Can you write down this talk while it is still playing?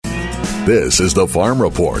This is the Farm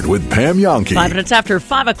Report with Pam Jahnke. 5 minutes after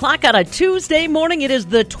 5 o'clock on a Tuesday morning. It is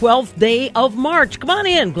the 12th day of March. Come on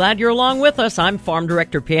in. Glad you're along with us. I'm Farm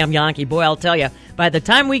Director Pam Jahnke. Boy, I'll tell you, by the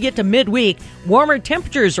time we get to midweek, warmer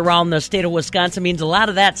temperatures around the state of Wisconsin means a lot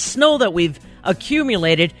of that snow that we've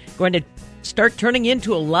accumulated going to start turning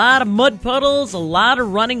into a lot of mud puddles, a lot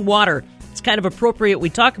of running water. It's kind of appropriate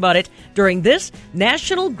we talk about it during this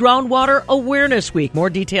National Groundwater Awareness Week. More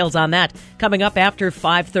details on that coming up after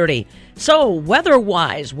 5:30. So,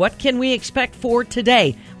 weather-wise, what can we expect for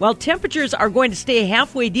today? Well, temperatures are going to stay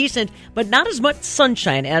halfway decent, but not as much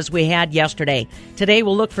sunshine as we had yesterday. Today,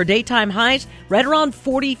 we'll look for daytime highs right around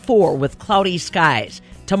 44 with cloudy skies.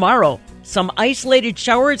 Tomorrow, some isolated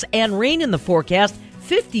showers and rain in the forecast.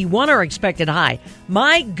 51 are expected high.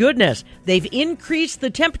 My goodness, they've increased the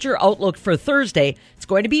temperature outlook for Thursday. It's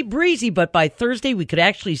going to be breezy, but by Thursday, we could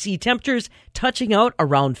actually see temperatures touching out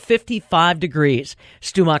around 55 degrees.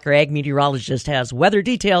 Stumacher Ag Meteorologist has weather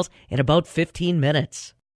details in about 15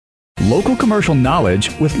 minutes. Local commercial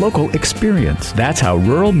knowledge with local experience. That's how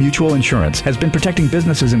Rural Mutual Insurance has been protecting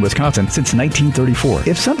businesses in Wisconsin since 1934.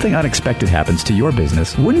 If something unexpected happens to your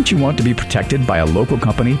business, wouldn't you want to be protected by a local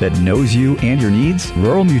company that knows you and your needs?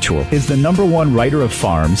 Rural Mutual is the #1 writer of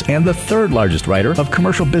farms and the 3rd largest writer of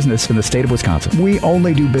commercial business in the state of Wisconsin. We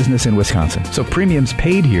only do business in Wisconsin, so premiums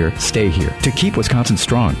paid here stay here. To keep Wisconsin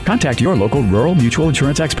strong, contact your local Rural Mutual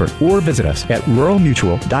Insurance expert or visit us at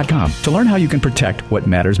ruralmutual.com to learn how you can protect what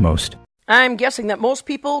matters most. I'm guessing that most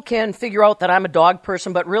people can figure out that I'm a dog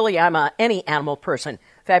person, but really I'm any animal person.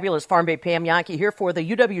 Fabulous Farm Babe Pam Jahnke here for the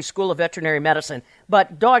UW School of Veterinary Medicine.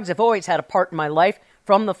 But dogs have always had a part in my life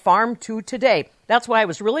from the farm to today. That's why I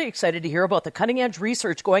was really excited to hear about the cutting-edge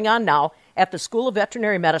research going on now at the School of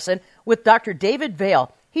Veterinary Medicine with Dr. David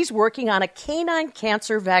Vail. He's working on a canine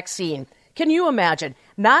cancer vaccine. Can you imagine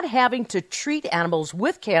not having to treat animals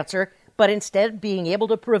with cancer, but instead being able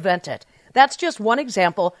to prevent it? That's just one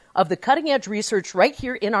example of the cutting-edge research right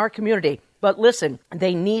here in our community. But listen,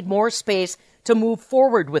 they need more space to move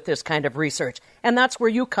forward with this kind of research. And that's where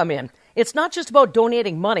you come in. It's not just about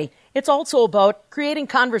donating money. It's also about creating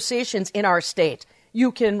conversations in our state.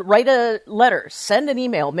 You can write a letter, send an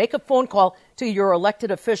email, make a phone call to your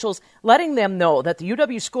elected officials, letting them know that the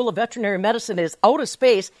UW School of Veterinary Medicine is out of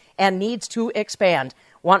space and needs to expand.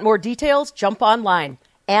 Want more details? Jump online.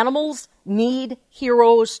 Animals Need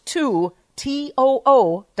Heroes 2.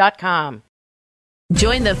 TOO.com.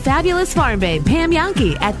 Join the fabulous Farm Babe Pam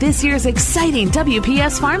Jahnke at this year's exciting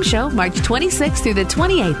WPS Farm Show, March 26th through the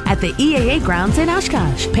 28th at the EAA grounds in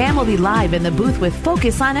Oshkosh. Pam will be live in the booth with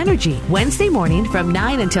Focus on Energy Wednesday morning from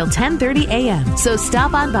 9 until 10:30 a.m. So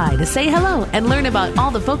stop on by to say hello and learn about all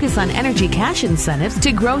the Focus on Energy cash incentives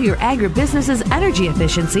to grow your agribusiness's energy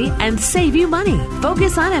efficiency and save you money.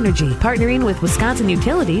 Focus on Energy, partnering with Wisconsin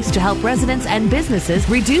Utilities to help residents and businesses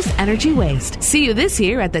reduce energy waste. See you this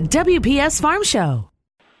year at the WPS Farm Show.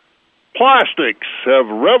 Plastics have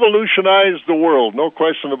revolutionized the world, no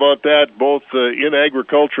question about that, both in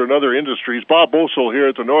agriculture and other industries. Bob Boesel here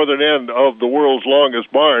at the northern end of the world's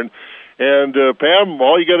longest barn. And, Pam,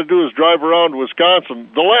 all you got to do is drive around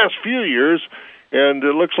Wisconsin the last few years, and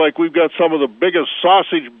it looks like we've got some of the biggest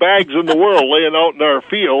sausage bags in the world laying out in our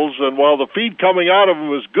fields. And while the feed coming out of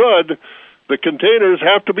them is good, the containers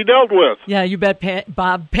have to be dealt with. Yeah, you bet,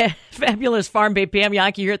 Bob. Fabulous Farm Babe Pam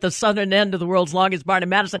Jahnke here at the southern end of the world's longest barn in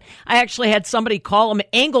Madison. I actually had somebody call them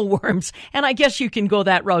angleworms, and I guess you can go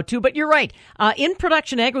that route too. But you're right. In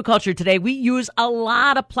production agriculture today, we use a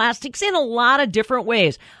lot of plastics in a lot of different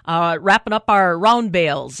ways. Wrapping up our round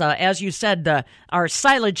bales, as you said, our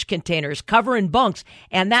silage containers, covering bunks.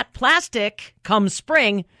 And that plastic, come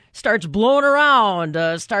spring, starts blowing around,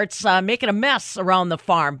 starts making a mess around the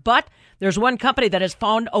farm. But there's one company that has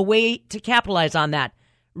found a way to capitalize on that.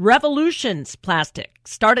 Revolutions Plastic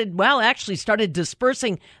started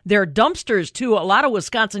dispersing their dumpsters to a lot of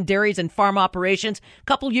Wisconsin dairies and farm operations a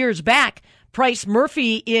couple years back. Price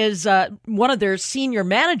Murphy is one of their senior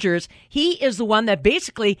managers. He is the one that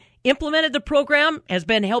basically implemented the program, has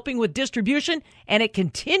been helping with distribution, and it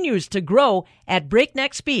continues to grow at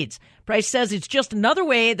breakneck speeds. Price says it's just another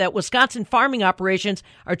way that Wisconsin farming operations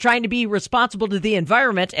are trying to be responsible to the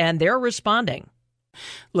environment, and they're responding.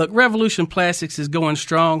 Look, Revolution Plastics is going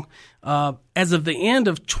strong. As of the end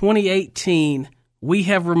of 2018, we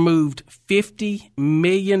have removed 50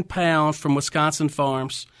 million pounds from Wisconsin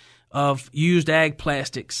farms of used ag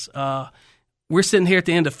plastics. We're sitting here at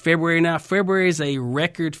the end of February now. February is a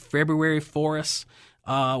record February for us.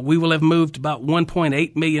 We will have moved about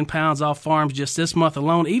 1.8 million pounds off farms just this month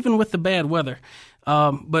alone, even with the bad weather.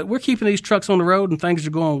 But we're keeping these trucks on the road and things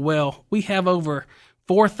are going well. We have over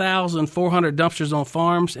 4,400 dumpsters on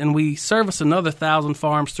farms, and we service another 1,000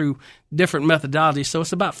 farms through different methodologies. So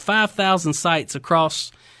it's about 5,000 sites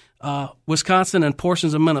across Wisconsin and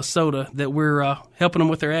portions of Minnesota that we're helping them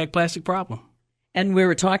with their ag plastic problem. And we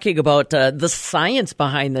were talking about the science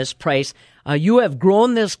behind this, Price. You have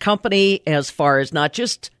grown this company as far as not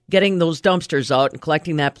just getting those dumpsters out and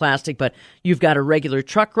collecting that plastic, but you've got a regular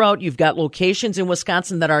truck route. You've got locations in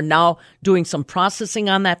Wisconsin that are now doing some processing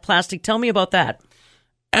on that plastic. Tell me about that.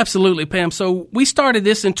 Absolutely, Pam. So we started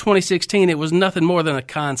this in 2016. It was nothing more than a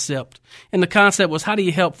concept. And the concept was, how do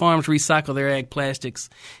you help farms recycle their ag plastics?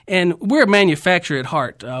 And we're a manufacturer at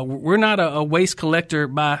heart. We're not a waste collector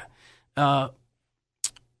by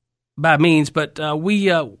means, but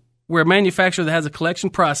we're a manufacturer that has a collection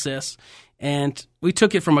process. And we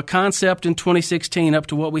took it from a concept in 2016 up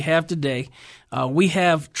to what we have today. We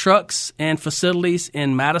have trucks and facilities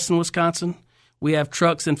in Madison, Wisconsin. We have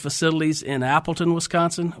trucks and facilities in Appleton,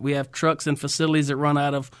 Wisconsin. We have trucks and facilities that run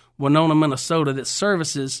out of Winona, Minnesota, that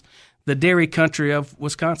services the dairy country of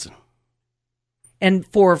Wisconsin. And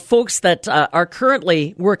for folks that are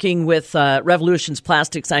currently working with Revolution's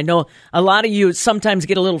Plastics, I know a lot of you sometimes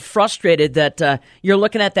get a little frustrated that you're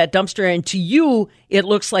looking at that dumpster, and to you, it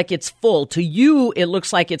looks like it's full. To you, it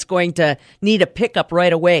looks like it's going to need a pickup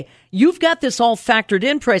right away. You've got this all factored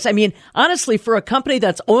in, Price. I mean, honestly, for a company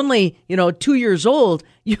that's only 2 years old,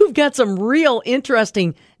 you've got some real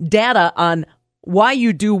interesting data on why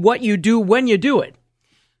you do what you do when you do it.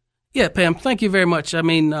 Yeah, Pam, thank you very much. I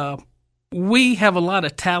mean, we have a lot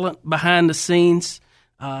of talent behind the scenes.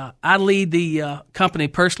 I lead the company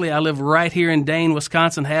personally. I live right here in Dane,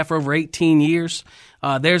 Wisconsin, have for over 18 years.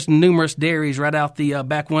 There's numerous dairies right out the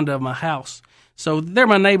back window of my house. So they're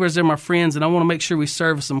my neighbors, they're my friends, and I want to make sure we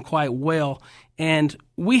service them quite well. And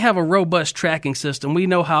we have a robust tracking system. We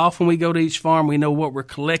know how often we go to each farm. We know what we're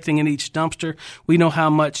collecting in each dumpster. We know how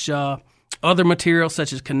much other materials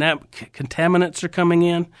such as contaminants are coming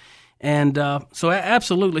in. And so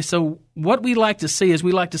absolutely. So what we like to see is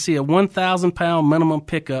we like to see a 1,000-pound minimum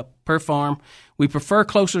pickup per farm. We prefer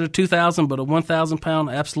closer to 2,000, but a 1,000-pound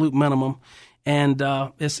absolute minimum. And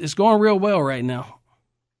it's going real well right now.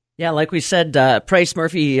 Yeah, like we said, Price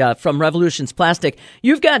Murphy from Revolution's Plastic.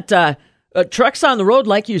 You've got trucks on the road,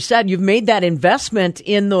 like you said. You've made that investment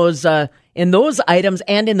in those items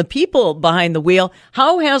and in the people behind the wheel.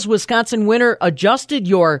 How has Wisconsin Winter adjusted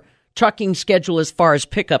your trucking schedule as far as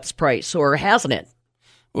pickups, Price, or hasn't it?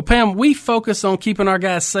 Well, Pam, we focus on keeping our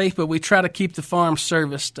guys safe, but we try to keep the farm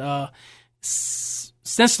serviced.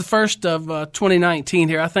 Since the first of 2019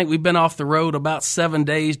 here, I think we've been off the road about 7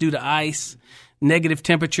 days due to ice, negative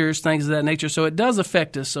temperatures, things of that nature. So it does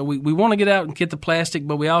affect us. So we want to get out and get the plastic,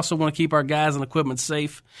 but we also want to keep our guys and equipment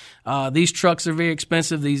safe. These trucks are very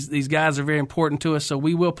expensive. These guys are very important to us, so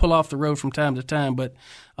we will pull off the road from time to time. But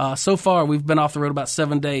so far, we've been off the road about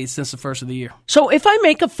 7 days since the first of the year. So if I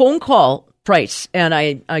make a phone call, Price, and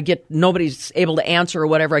I get nobody's able to answer or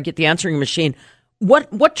whatever, I get the answering machine,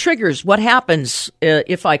 what triggers, what happens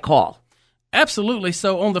if I call? Absolutely.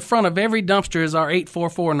 So on the front of every dumpster is our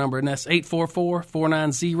 844 number, and that's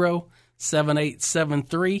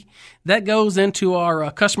 844-490-7873. That goes into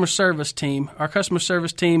our customer service team. Our customer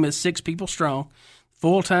service team is 6 people strong,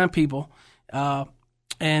 full-time people. And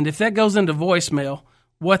if that goes into voicemail,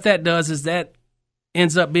 what that does is that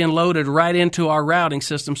ends up being loaded right into our routing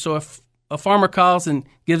system. So if a farmer calls and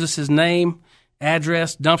gives us his name,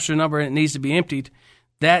 address, dumpster number, and it needs to be emptied,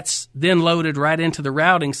 that's then loaded right into the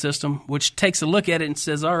routing system, which takes a look at it and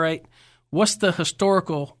says, all right, what's the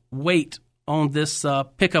historical weight on this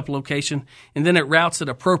pickup location? And then it routes it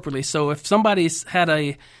appropriately. So if somebody's had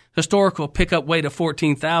a historical pickup weight of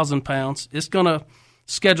 14,000 pounds, it's going to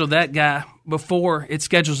schedule that guy before it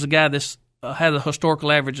schedules the guy that's had a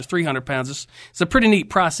historical average of 300 pounds. It's a pretty neat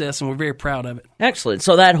process, and we're very proud of it. Excellent.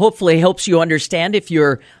 So that hopefully helps you understand if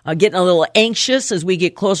you're getting a little anxious as we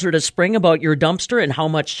get closer to spring about your dumpster and how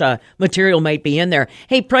much material might be in there.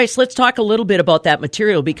 Hey, Price, let's talk a little bit about that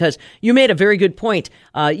material, because you made a very good point.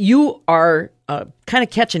 You are kind of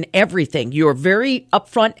catching everything. You're very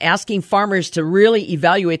upfront asking farmers to really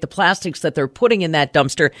evaluate the plastics that they're putting in that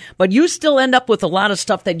dumpster, but you still end up with a lot of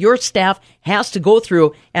stuff that your staff has to go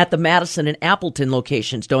through at the Madison and Appleton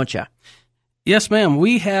locations, don't you? Yes, ma'am.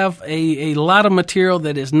 We have a lot of material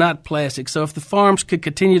that is not plastic. So if the farms could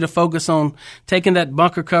continue to focus on taking that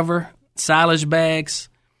bunker cover, silage bags,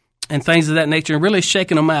 and things of that nature and really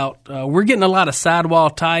shaking them out, we're getting a lot of sidewall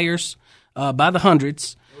tires by the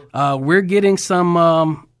hundreds. We're getting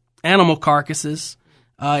some animal carcasses,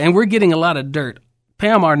 and we're getting a lot of dirt.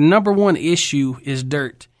 Pam, our number one issue is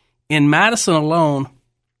dirt. In Madison alone,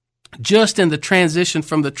 just in the transition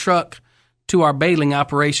from the truck to our baling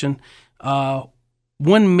operation,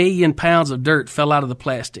 1 million pounds of dirt fell out of the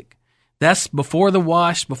plastic. That's before the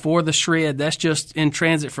wash, before the shred. That's just in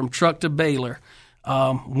transit from truck to baler.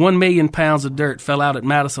 1 million pounds of dirt fell out at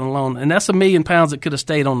Madison alone, and that's 1 million pounds that could have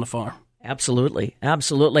stayed on the farm. Absolutely.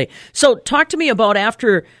 Absolutely. So talk to me about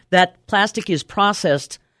after that plastic is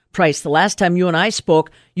processed, Price. The last time you and I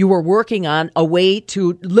spoke, you were working on a way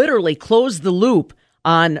to literally close the loop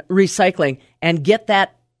on recycling and get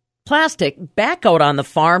that plastic back out on the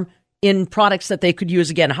farm in products that they could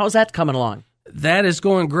use again. How's that coming along? That is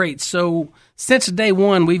going great. So since day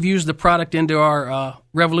one, we've used the product into our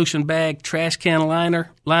Revolution Bag trash can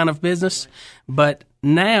liner line of business. But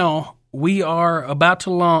now we are about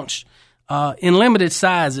to launch in limited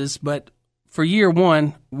sizes, but for year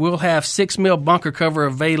one, we'll have 6 mil bunker cover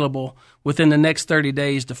available within the next 30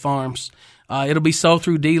 days to farms. It'll be sold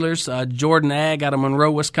through dealers. Jordan Ag out of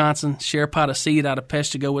Monroe, Wisconsin, Share Pot of Seed out of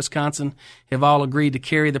Peshtigo, Wisconsin, have all agreed to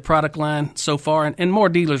carry the product line so far, and more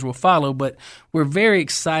dealers will follow. But we're very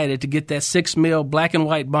excited to get that 6 mil black and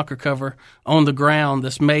white bunker cover on the ground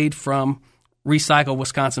that's made from recycled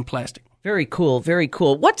Wisconsin plastic. Very cool. Very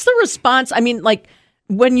cool. What's the response? I mean, like,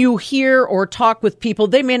 when you hear or talk with people,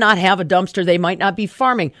 they may not have a dumpster, they might not be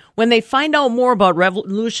farming. When they find out more about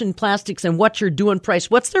Revolution Plastics and what you're doing,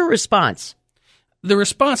 Price, what's their response? The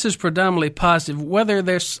response is predominantly positive, whether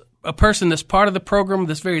there's a person that's part of the program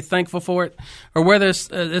that's very thankful for it, or whether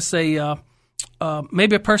it's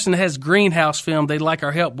maybe a person that has greenhouse film they'd like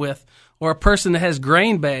our help with, or a person that has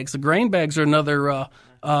grain bags. The grain bags are another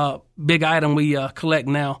big item we collect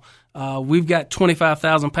now. We've got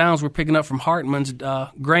 25,000 pounds we're picking up from Hartman's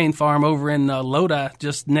grain farm over in Lodi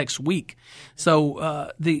just next week.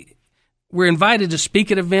 So we're invited to speak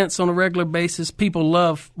at events on a regular basis. People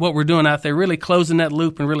love what we're doing out there, really closing that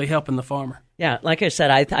loop and really helping the farmer. Yeah, like I said,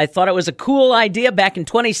 I thought it was a cool idea back in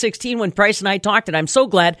 2016 when Price and I talked, and I'm so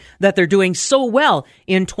glad that they're doing so well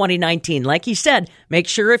in 2019. Like he said, make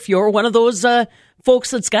sure if you're one of those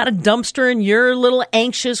folks that's got a dumpster and you're a little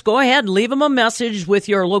anxious, go ahead and leave them a message with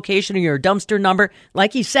your location and your dumpster number.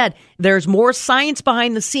 Like he said, there's more science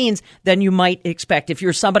behind the scenes than you might expect. If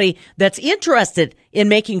you're somebody that's interested in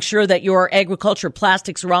making sure that your agriculture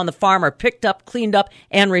plastics around the farm are picked up, cleaned up,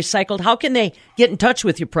 and recycled, how can they get in touch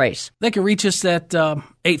with you, Price? They can reach us at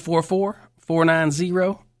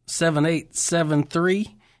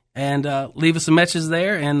 844-490-7873 and leave us a message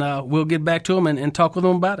there, and we'll get back to them and talk with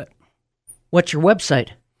them about it. What's your website?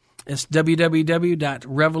 It's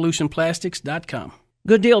www.revolutionplastics.com.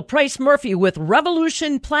 Good deal. Price Murphy with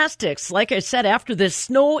Revolution Plastics. Like I said, after this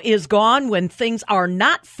snow is gone, when things are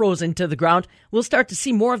not frozen to the ground, we'll start to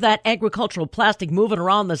see more of that agricultural plastic moving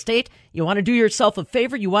around the state. You want to do yourself a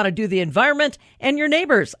favor. You want to do the environment and your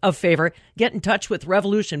neighbors a favor. Get in touch with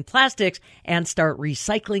Revolution Plastics and start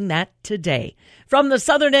recycling that today. From the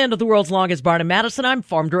southern end of the world's longest barn in Madison, I'm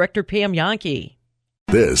Farm Director Pam Yankee.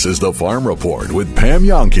 This is the Farm Report with Pam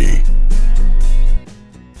Yankee.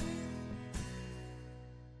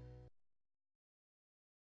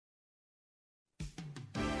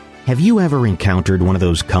 Have you ever encountered one of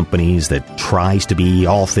those companies that tries to be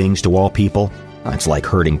all things to all people? It's like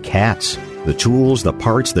herding cats. The tools, the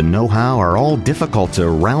parts, the know-how are all difficult to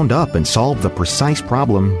round up and solve the precise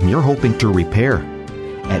problem you're hoping to repair.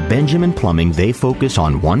 At Benjamin Plumbing, they focus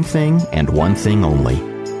on one thing and one thing only: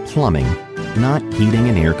 plumbing. Not heating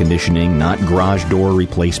and air conditioning, not garage door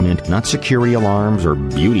replacement, not security alarms or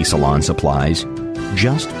beauty salon supplies.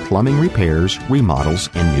 Just plumbing repairs, remodels,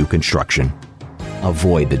 and new construction.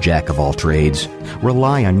 Avoid the jack of all trades.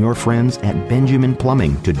 Rely on your friends at Benjamin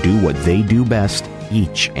Plumbing to do what they do best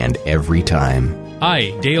each and every time.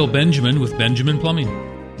 Hi, Dale Benjamin with Benjamin Plumbing.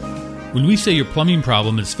 When we say your plumbing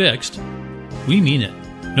problem is fixed, we mean it.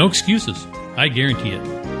 No excuses. I guarantee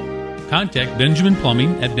it. Contact Benjamin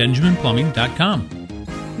Plumbing at benjaminplumbing.com.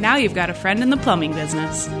 Now you've got a friend in the plumbing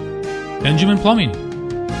business. Benjamin Plumbing.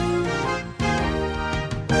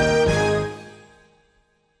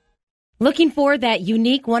 Looking for that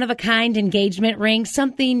unique, one-of-a-kind engagement ring,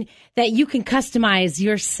 something that you can customize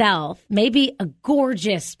yourself. Maybe a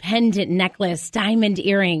gorgeous pendant necklace, diamond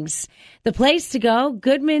earrings. The place to go,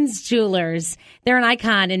 Goodman's Jewelers. They're an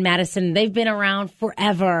icon in Madison. They've been around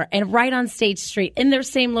forever and right on State Street in their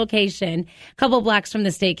same location, a couple blocks from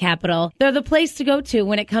the state capitol. They're the place to go to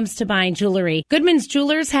when it comes to buying jewelry. Goodman's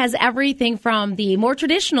Jewelers has everything from the more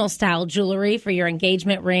traditional style jewelry for your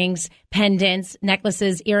engagement rings, pendants,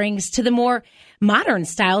 necklaces, earrings, to the more modern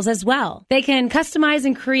styles as well. They can customize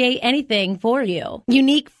and create anything for you.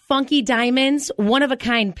 Unique, funky diamonds,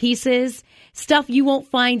 one-of-a-kind pieces, stuff you won't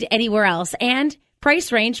find anywhere else, and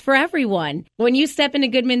price range for everyone. When you step into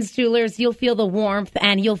Goodman's Jewelers, you'll feel the warmth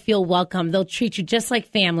and you'll feel welcome. They'll treat you just like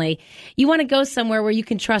family. You want to go somewhere where you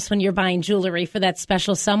can trust when you're buying jewelry for that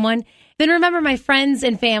special someone? Then remember my friends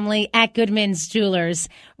and family at Goodman's Jewelers.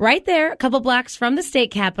 Right there, a couple blocks from the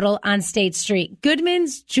state capitol on State Street.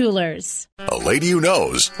 Goodman's Jewelers. A lady who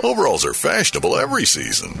knows overalls are fashionable every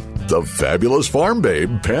season. The fabulous farm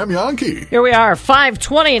babe, Pam Yonke. Here we are,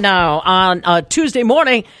 5:20 now on a Tuesday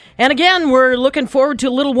morning. And again, we're looking forward to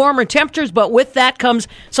a little warmer temperatures, but with that comes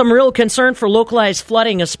some real concern for localized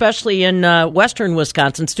flooding, especially in western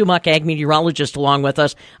Wisconsin. Stu Muck, ag meteorologist, along with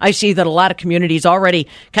us. I see that a lot of communities already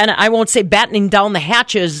kind of, I won't say battening down the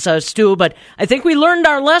hatches, Stu, but I think we learned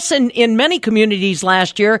our lesson in many communities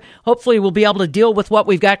last year. Hopefully we'll be able to deal with what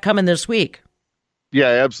we've got coming this week. Yeah,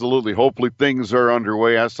 absolutely. Hopefully things are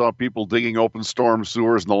underway. I saw people digging open storm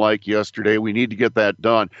sewers and the like yesterday. We need to get that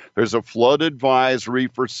done. There's a flood advisory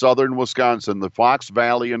for southern Wisconsin, the Fox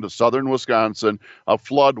Valley into southern Wisconsin, a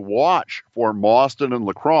flood watch for Mauston and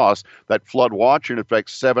La Crosse. That flood watch in effect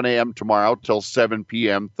 7 a.m. tomorrow till 7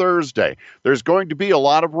 p.m. Thursday. There's going to be a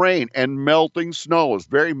lot of rain and melting snow as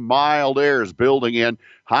very mild air is building in.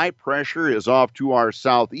 High pressure is off to our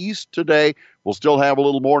southeast today. We'll still have a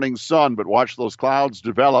little morning sun, but watch those clouds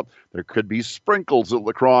develop. There could be sprinkles at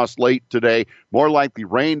La Crosse late today. More likely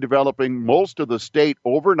rain developing most of the state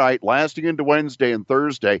overnight, lasting into Wednesday and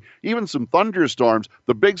Thursday. Even some thunderstorms.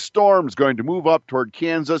 The big storm's going to move up toward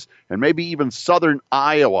Kansas and maybe even southern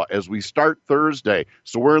Iowa as we start Thursday.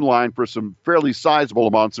 So we're in line for some fairly sizable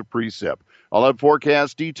amounts of precip. I'll have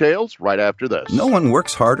forecast details right after this. No one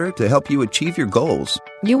works harder to help you achieve your goals.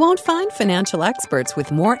 You won't find financial experts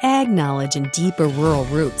with more ag knowledge and deeper rural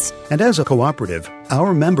roots. And as a cooperative,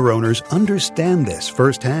 our member owners understand this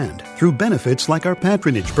firsthand through benefits like our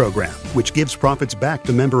patronage program, which gives profits back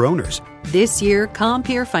to member owners. This year,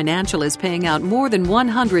 Compeer Financial is paying out more than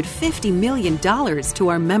 $150 million to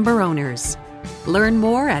our member owners. Learn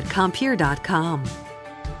more at Compeer.com.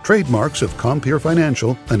 Trademarks of Compeer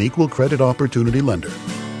Financial, an equal credit opportunity lender.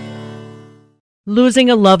 Losing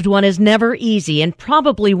a loved one is never easy, and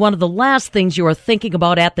probably one of the last things you are thinking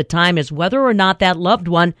about at the time is whether or not that loved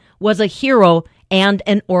one was a hero and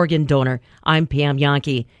an organ donor. I'm Pam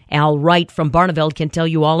Yonke. Al Wright from Barneveld can tell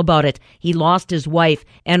you all about it. He lost his wife,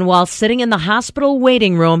 and while sitting in the hospital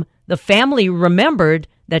waiting room, the family remembered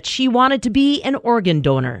that she wanted to be an organ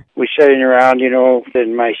donor. We sitting around,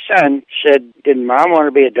 and my son said, "Didn't Mom want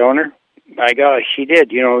to be a donor?" My gosh, she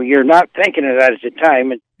did. You're not thinking of that at the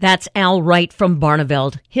time. That's Al Wright from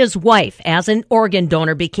Barneveld. His wife, as an organ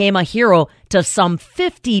donor, became a hero to some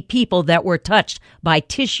 50 people that were touched by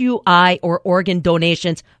tissue, eye, or organ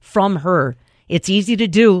donations from her. It's easy to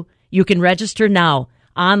do. You can register now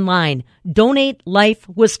online.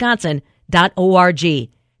 DonateLifeWisconsin.org.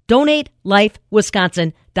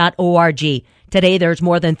 DonateLifeWisconsin.org. Today, there's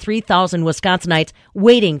more than 3,000 Wisconsinites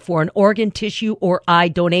waiting for an organ, tissue, or eye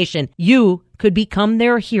donation. You could become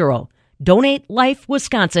their hero.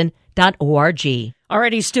 DonateLifeWisconsin.org.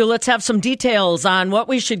 Alrighty, Stu, let's have some details on what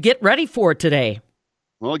we should get ready for today.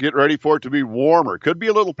 Well, get ready for it to be warmer. Could be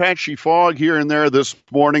a little patchy fog here and there this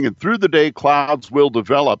morning, and through the day, clouds will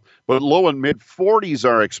develop, but low and mid-40s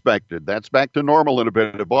are expected. That's back to normal and a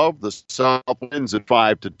bit above. The south winds at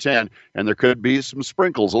 5 to 10, and there could be some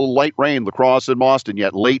sprinkles, a little light rain, La Crosse and Mauston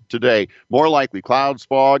yet late today. More likely clouds,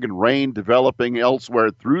 fog, and rain developing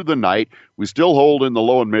elsewhere through the night. We still hold in the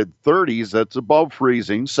low and mid-30s. That's above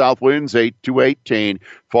freezing. South winds 8 to 18.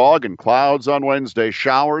 Fog and clouds on Wednesday.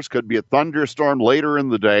 Showers, could be a thunderstorm later in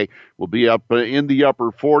the day. We'll be up in the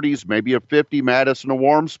upper 40s, maybe a 50. Madison, a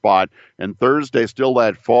warm spot. And Thursday, still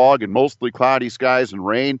that fog and mostly cloudy skies and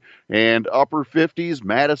rain. And upper 50s,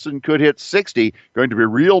 Madison could hit 60. Going to be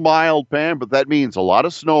real mild, Pam, but that means a lot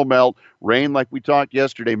of snow melt. Rain, like we talked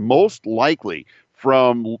yesterday, most likely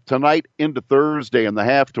from tonight into Thursday in the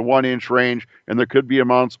 1/2 to 1 inch range, and there could be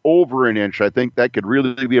amounts over an inch. I think that could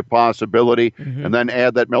really be a possibility. And then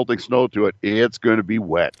add that melting snow to it. It's going to be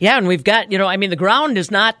wet. Yeah, and we've got, the ground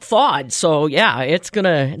is not thawed. So, yeah, it's going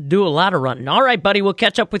to do a lot of running. All right, buddy, we'll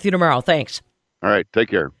catch up with you tomorrow. Thanks. All right, take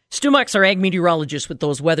care. Stu Muck's our ag meteorologist with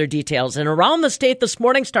those weather details. And around the state this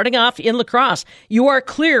morning, starting off in La Crosse, you are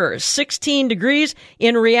clear, 16 degrees.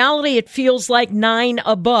 In reality, it feels like 9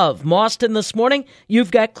 above. Mauston this morning,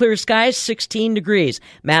 you've got clear skies, 16 degrees.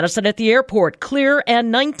 Madison at the airport, clear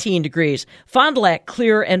and 19 degrees. Fond du Lac,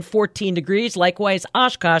 clear and 14 degrees. Likewise,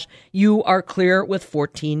 Oshkosh, you are clear with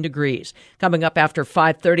 14 degrees. Coming up after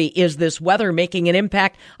 5:30, is this weather making an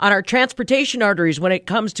impact on our transportation arteries when it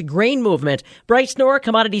comes to grain movement? Bryce Knorr,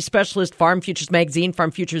 commodity commodity specialist, Farm Futures Magazine,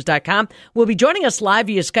 farmfutures.com, will be joining us live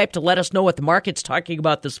via Skype to let us know what the market's talking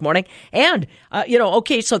about this morning. And,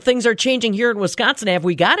 so things are changing here in Wisconsin. Have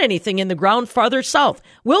we got anything in the ground farther south?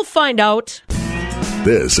 We'll find out.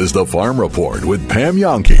 This is the Farm Report with Pam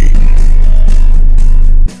Jahnke.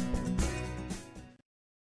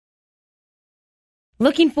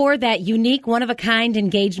 Looking for that unique, one-of-a-kind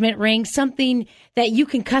engagement ring, something that you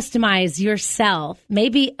can customize yourself.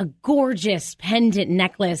 Maybe a gorgeous pendant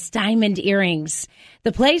necklace, diamond earrings.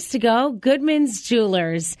 The place to go, Goodman's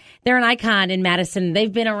Jewelers. They're an icon in Madison.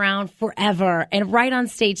 They've been around forever and right on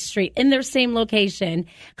State Street in their same location,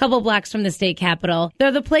 a couple blocks from the state capitol.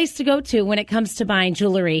 They're the place to go to when it comes to buying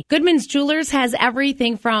jewelry. Goodman's Jewelers has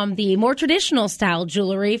everything from the more traditional style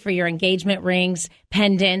jewelry for your engagement rings,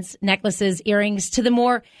 pendants, necklaces, earrings, to the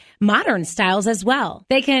more modern styles as well.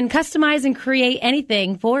 They can customize and create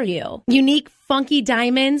anything for you. Unique, funky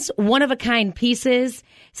diamonds, one-of-a-kind pieces,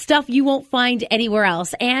 stuff you won't find anywhere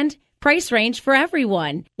else, and price range for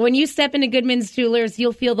everyone. When you step into Goodman's Jewelers,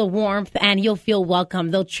 you'll feel the warmth and you'll feel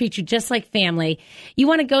welcome. They'll treat you just like family. You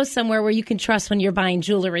want to go somewhere where you can trust when you're buying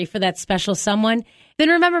jewelry for that special someone? Then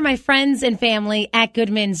remember my friends and family at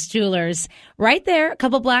Goodman's Jewelers. Right there, a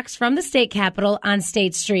couple blocks from the state capitol on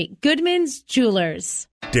State Street. Goodman's Jewelers.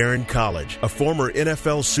 Darren College, a former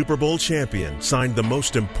NFL Super Bowl champion, signed the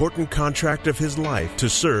most important contract of his life to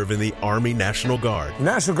serve in the Army National Guard. The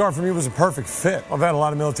National Guard for me was a perfect fit. I've had a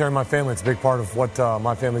lot of military in my family. It's a big part of what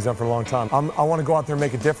my family's done for a long time. I want to go out there and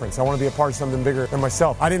make a difference. I want to be a part of something bigger than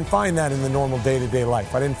myself. I didn't find that in the normal day-to-day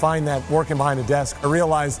life. I didn't find that working behind a desk. I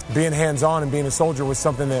realized being hands-on and being a soldier was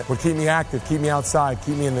something that would keep me active, keep me outside,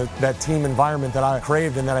 keep me in that team environment that I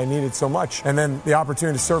craved and that I needed so much. And then the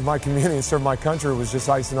opportunity to serve my community and serve my country was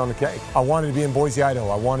just icing on the cake. I wanted to be in Boise, Idaho.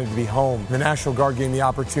 I wanted to be home. The National Guard gave me the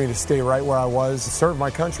opportunity to stay right where I was, to serve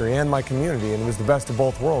my country and my community, and it was the best of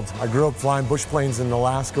both worlds. I grew up flying bush planes in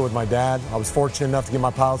Alaska with my dad. I was fortunate enough to get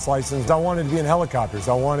my pilot's license. I wanted to be in helicopters.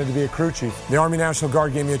 I wanted to be a crew chief. The Army National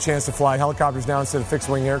Guard gave me a chance to fly helicopters now instead of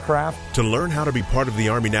fixed-wing aircraft. To learn how to be part of the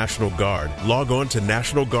Army National Guard, log on to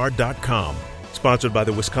nationalguard.com. Sponsored by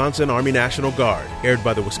the Wisconsin Army National Guard, aired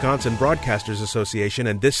by the Wisconsin Broadcasters Association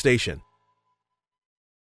and this station.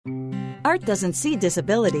 Art doesn't see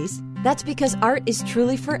disabilities. That's because art is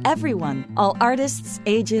truly for everyone, all artists,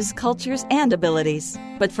 ages, cultures, and abilities.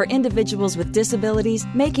 But for individuals with disabilities,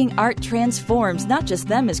 making art transforms not just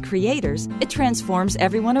them as creators, it transforms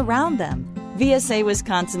everyone around them. VSA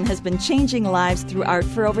Wisconsin has been changing lives through art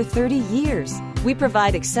for over 30 years. We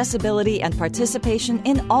provide accessibility and participation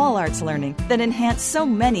in all arts learning that enhance so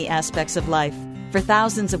many aspects of life. For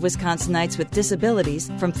thousands of Wisconsinites with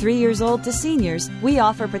disabilities, from 3 years old to seniors, we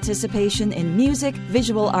offer participation in music,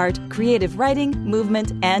 visual art, creative writing,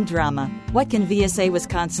 movement, and drama. What can VSA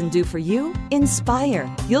Wisconsin do for you?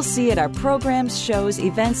 Inspire. You'll see at our programs, shows,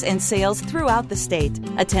 events, and sales throughout the state.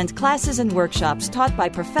 Attend classes and workshops taught by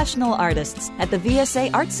professional artists at the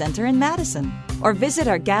VSA Art Center in Madison. Or visit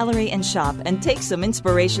our gallery and shop and take some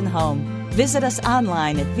inspiration home. Visit us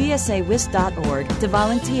online at vsawis.org to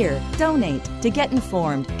volunteer, donate, to get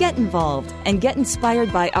informed, get involved, and get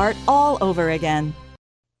inspired by art all over again.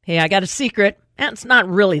 Hey, I got a secret. And it's not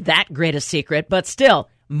really that great a secret, but still,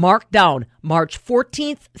 mark down March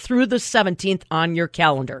 14th through the 17th on your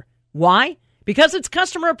calendar. Why? Because it's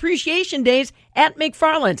Customer Appreciation Days at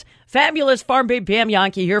McFarland's. Fabulous Farm Babe Pam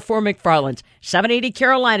Jahnke here for McFarland's. 780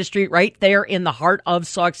 Carolina Street, right there in the heart of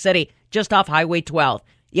Sauk City, just off Highway 12.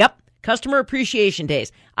 Yep. Customer Appreciation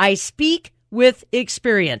Days. I speak with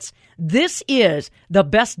experience. This is the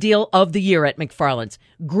best deal of the year at McFarland's.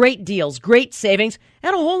 Great deals, great savings,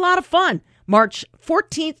 and a whole lot of fun. March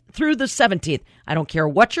 14th through the 17th. I don't care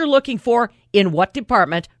what you're looking for, in what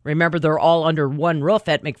department. Remember, they're all under one roof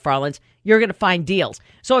at McFarland's. You're going to find deals.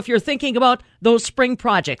 So if you're thinking about those spring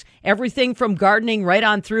projects, everything from gardening right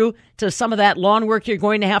on through to some of that lawn work you're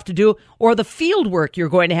going to have to do, or the field work you're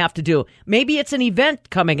going to have to do. Maybe it's an event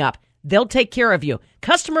coming up. They'll take care of you.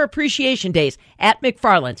 Customer Appreciation Days at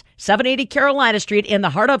McFarland's, 780 Carolina Street in the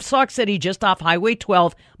heart of Sauk City, just off Highway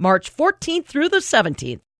 12, March 14th through the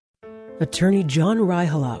 17th. Attorney John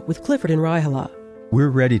Raihala with Clifford & Raihala. We're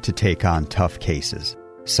ready to take on tough cases.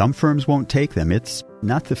 Some firms won't take them. It's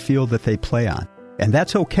not the field that they play on. And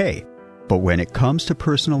that's okay. But when it comes to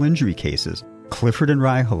personal injury cases, Clifford &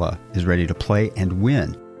 Raihala is ready to play and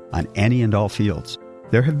win on any and all fields.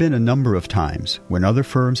 There have been a number of times when other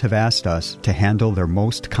firms have asked us to handle their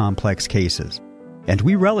most complex cases. And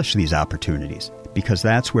we relish these opportunities because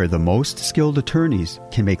that's where the most skilled attorneys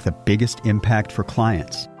can make the biggest impact for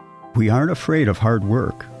clients. We aren't afraid of hard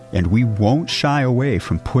work, and we won't shy away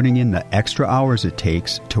from putting in the extra hours it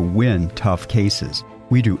takes to win tough cases.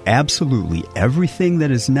 We do absolutely everything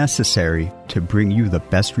that is necessary to bring you the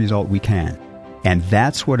best result we can. And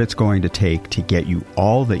that's what it's going to take to get you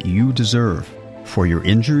all that you deserve for your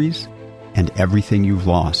injuries and everything you've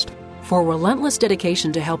lost. For relentless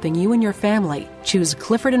dedication to helping you and your family, choose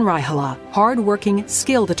Clifford & Raihala, hard-working,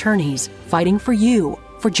 skilled attorneys fighting for you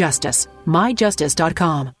for justice.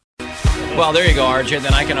 MyJustice.com. Well, there you go, RJ.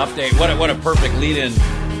 Then I can update. What a perfect lead-in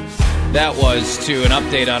that was to an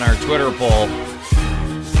update on our Twitter poll.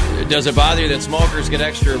 Does it bother you that smokers get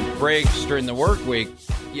extra breaks during the work week?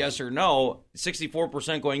 Yes or no?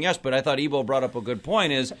 64% going yes, but I thought Ebo brought up a good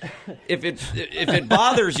point. Is if it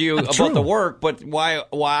bothers you about the work, but why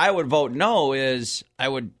I would vote no is I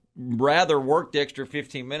would rather work the extra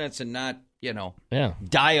 15 minutes and not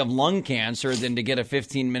die of lung cancer than to get a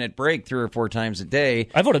 15-minute break 3 or 4 times a day.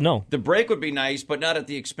 I voted no. The break would be nice, but not at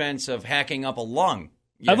the expense of hacking up a lung.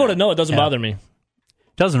 I voted no. It doesn't bother me.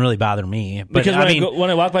 Doesn't really bother me. But because when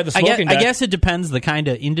I walk by the smoking deck, I guess it depends the kind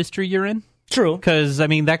of industry you're in. True. Because,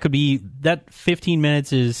 that could be, that 15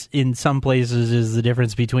 minutes is, in some places, is the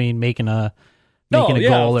difference between making a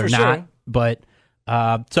goal or not. Sure. But,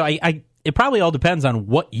 so it probably all depends on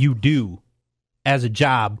what you do as a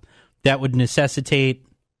job that would necessitate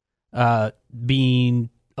being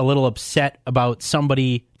a little upset about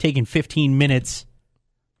somebody taking 15 minutes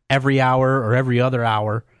every hour or every other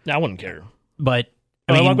hour. I wouldn't care. But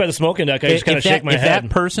when I walk by the smoking deck, I just kind of shake my head. If that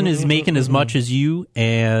person is making as much as you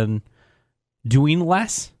and doing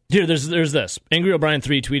less? Here, there's this. Angry O'Brien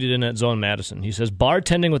 3 tweeted in at Zone Madison. He says,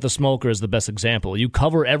 bartending with a smoker is the best example. You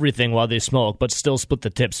cover everything while they smoke, but still split the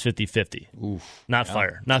tips 50-50. Not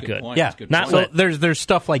fire. Not good. Yeah. Not so there's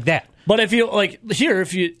stuff like that. But if you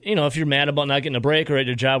if you're mad about not getting a break or at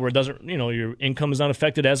your job where it doesn't, your income is not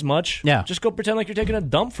affected as much, just go pretend like you're taking a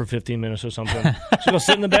dump for 15 minutes or something. Just go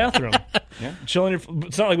sit in the bathroom. Chilling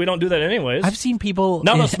it's not like we don't do that anyways. I've seen people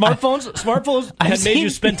now the smartphones have made you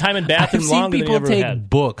spend time in bathroom longer than you ever had. People take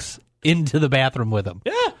books into the bathroom with them.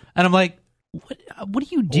 Yeah. And I'm like, what are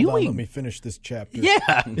you doing? Hold on, let me finish this chapter.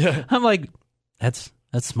 Yeah. I'm like, that's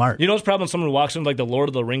smart. You know what's the problem? Someone who walks in like the Lord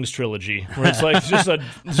of the Rings trilogy, where it's like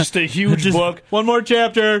just a huge book. One more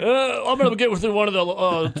chapter. I'm going to get through one of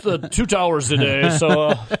the 2 towers today,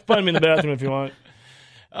 so find me in the bathroom if you want.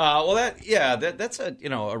 That's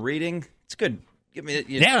a reading. It's good.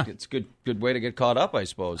 It's a good way to get caught up, I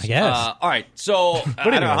suppose. I guess. All right, so I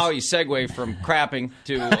don't know how you segue from crapping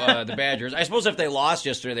to the Badgers. I suppose if they lost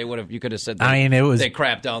yesterday, you could have said they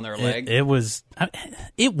crapped down their leg. They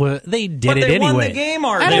did but it they anyway. won the game,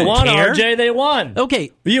 RJ. They won, RJ. They won.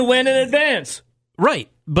 Okay. You win in advance. Right,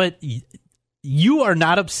 but you are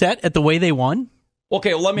not upset at the way they won?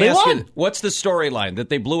 Okay, well, let me ask you, what's the storyline? That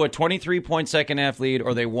they blew a 23-point second-half lead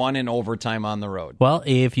or they won in overtime on the road? Well,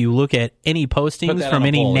 if you look at any postings from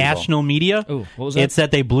any national media, it's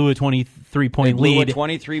that they blew a 23-point lead. They blew a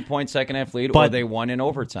 23-point second-half lead or they won in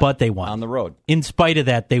overtime. But they won. On the road. In spite of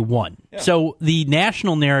that, they won. Yeah. So the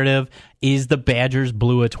national narrative is the Badgers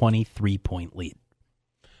blew a 23-point lead.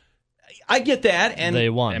 I get that, and they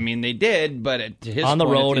won. I mean, they did, but to his on the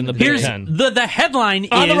road in the Big Ten. The headline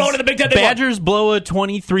on is the road in the Big Ten, Badgers blow a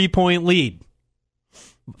 23-point lead,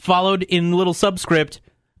 followed in little subscript,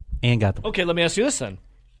 and got the. Okay, let me ask you this then: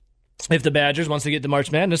 if the Badgers, once they get to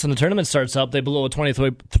March Madness and the tournament starts up, they blow a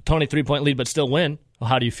 23-point lead but still win, well,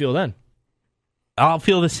 how do you feel then? I'll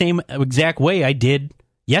feel the same exact way I did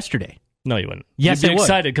yesterday. No, you wouldn't. Yes, You'd be I would.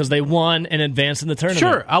 excited because they won and advanced in the tournament.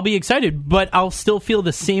 Sure, I'll be excited, but I'll still feel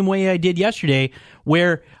the same way I did yesterday,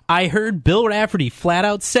 where I heard Bill Rafferty flat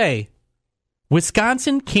out say,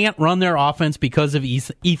 Wisconsin can't run their offense because of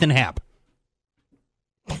Ethan Happ.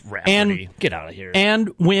 Rafferty, get out of here. And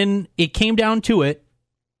when it came down to it,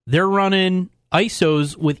 they're running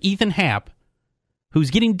ISOs with Ethan Happ,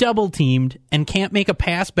 who's getting double-teamed and can't make a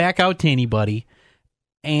pass back out to anybody.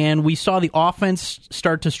 And we saw the offense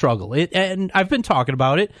start to struggle. And I've been talking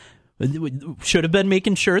about it. Should have been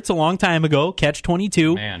making shirts a long time ago. Catch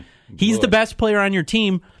 22. Man, he's the best player on your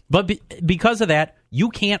team, but because of that, you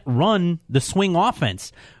can't run the swing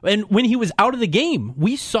offense. And when he was out of the game,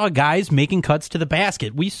 we saw guys making cuts to the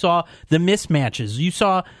basket. We saw the mismatches. You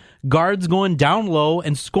saw guards going down low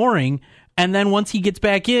and scoring. And then once he gets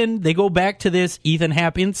back in, they go back to this Ethan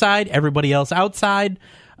Happ inside, everybody else outside.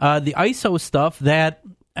 The ISO stuff that,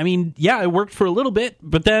 it worked for a little bit,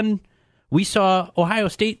 but then we saw Ohio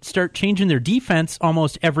State start changing their defense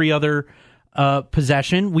almost every other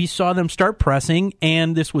possession. We saw them start pressing,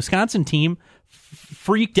 and this Wisconsin team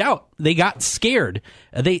freaked out. They got scared.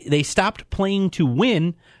 They stopped playing to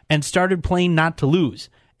win and started playing not to lose.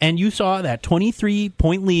 And you saw that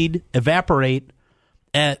 23-point lead evaporate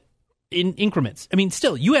at in increments. I mean,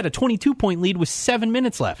 still, you had a 22-point lead with 7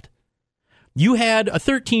 minutes left. You had a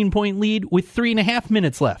 13-point lead with 3.5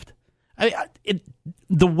 minutes left.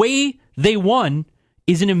 The way they won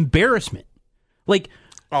is an embarrassment. Like,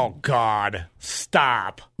 oh, God.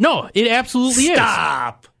 Stop. No, it absolutely is.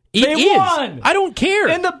 Stop. They won. I don't care.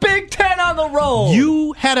 In the Big Ten on the road.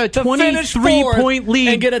 You had a 23-point lead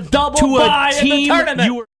and get a double to bye a team in the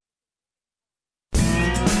tournament.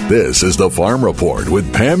 This is the Farm Report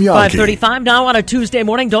with Pam Yonke. 5:35 now on a Tuesday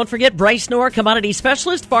morning. Don't forget Bryce Knorr, commodity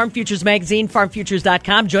specialist, Farm Futures Magazine,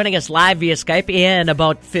 farmfutures.com, joining us live via Skype in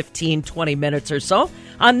about 15, 20 minutes or so.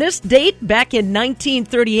 On this date, back in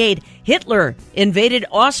 1938, Hitler invaded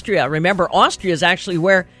Austria. Remember, Austria is actually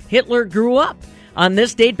where Hitler grew up. On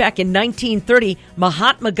this date, back in 1930,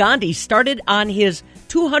 Mahatma Gandhi started on his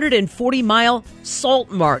 240-mile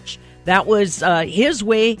salt march. That was his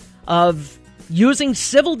way of using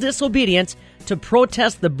civil disobedience to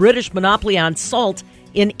protest the British monopoly on salt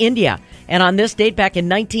in India. And on this date, back in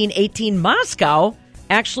 1918, Moscow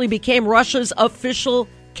actually became Russia's official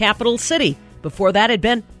capital city. Before that had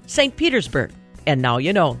been St. Petersburg. And now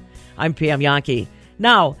you know. I'm Pam Yonke.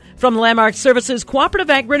 Now, from the Landmark Services Cooperative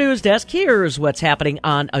Agri-News Desk, here's what's happening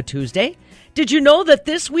on a Tuesday. Did you know that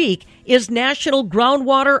this week is National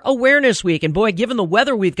Groundwater Awareness Week? And boy, given the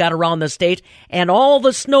weather we've got around the state and all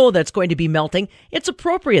the snow that's going to be melting, it's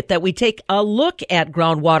appropriate that we take a look at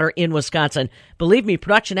groundwater in Wisconsin. Believe me,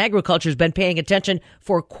 production agriculture has been paying attention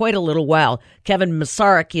for quite a little while. Kevin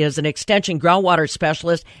Masaryk is an extension groundwater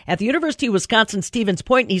specialist at the University of Wisconsin-Stevens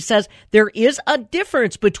Point, and he says there is a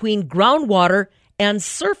difference between groundwater and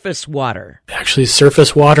surface water. Actually,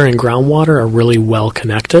 surface water and groundwater are really well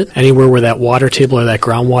connected. Anywhere where that water table or that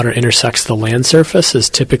groundwater intersects the land surface is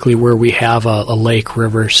typically where we have a lake,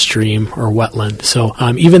 river, stream, or wetland. So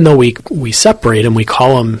even though we separate them, we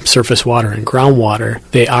call them surface water and groundwater,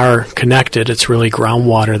 they are connected. It's really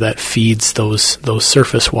groundwater that feeds those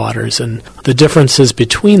surface waters. And the differences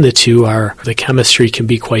between the two are the chemistry can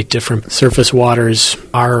be quite different. Surface waters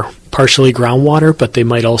are partially groundwater, but they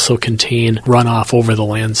might also contain runoff over the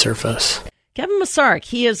land surface. Kevin Masaryk,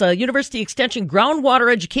 he is a University Extension groundwater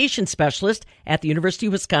education specialist at the University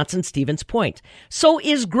of Wisconsin-Stevens Point. So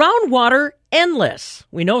is groundwater endless?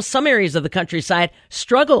 We know some areas of the countryside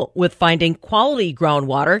struggle with finding quality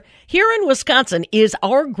groundwater. Here in Wisconsin, is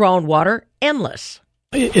our groundwater endless?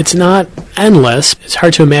 It's not endless. It's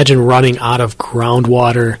hard to imagine running out of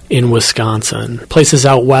groundwater in Wisconsin. Places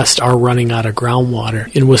out west are running out of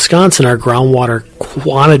groundwater. In Wisconsin, our groundwater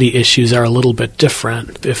quantity issues are a little bit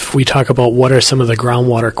different. If we talk about what are some of the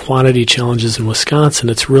groundwater quantity challenges in Wisconsin,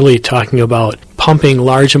 it's really talking about pumping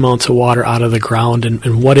large amounts of water out of the ground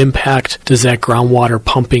and what impact does that groundwater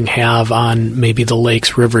pumping have on maybe the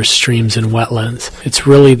lakes, rivers, streams, and wetlands. It's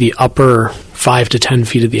really the upper 5 to 10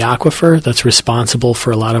 feet of the aquifer that's responsible for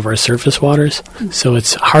a lot of our surface waters. So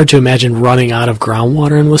it's hard to imagine running out of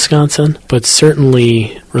groundwater in Wisconsin, but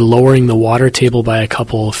certainly lowering the water table by a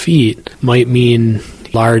couple of feet might mean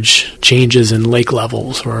large changes in lake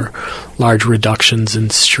levels or large reductions in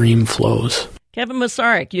stream flows. Kevin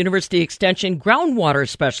Masaryk, University Extension groundwater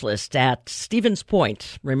specialist at Stevens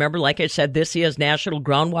Point. Remember, like I said, this is National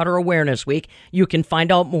Groundwater Awareness Week. You can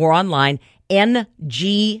find out more online,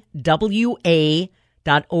 ngwa.org.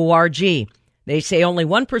 They say only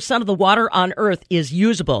 1% of the water on Earth is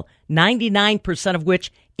usable, 99% of which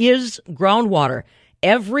is groundwater.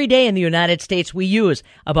 Every day in the United States, we use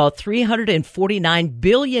about 349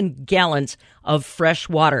 billion gallons of fresh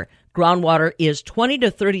water. Groundwater is 20 to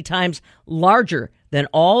 30 times larger than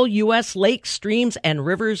all U.S. lakes, streams, and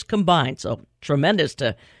rivers combined. So tremendous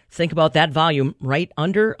to think about that volume right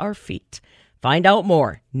under our feet. Find out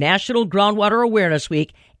more. National Groundwater Awareness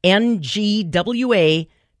Week, ngwa.org.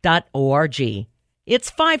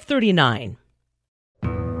 It's 5:39.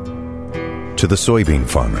 To the soybean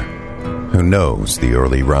farmer who knows the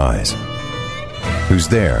early rise, who's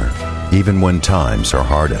there even when times are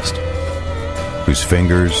hardest, whose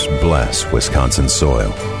fingers bless Wisconsin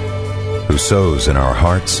soil, who sows in our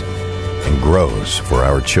hearts and grows for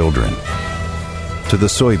our children. To the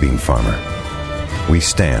soybean farmer, we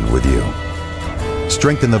stand with you.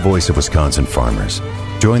 Strengthen the voice of Wisconsin farmers.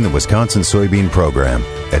 Join the Wisconsin Soybean Program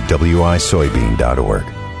at wisoybean.org.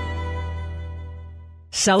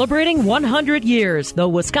 Celebrating 100 years, the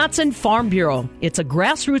Wisconsin Farm Bureau. It's a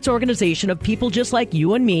grassroots organization of people just like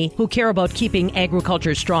you and me who care about keeping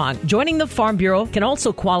agriculture strong. Joining the Farm Bureau can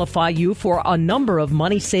also qualify you for a number of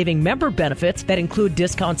money-saving member benefits that include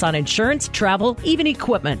discounts on insurance, travel, even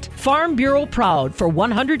equipment. Farm Bureau proud for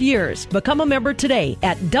 100 years. Become a member today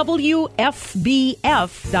at WFBF.com.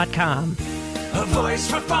 A voice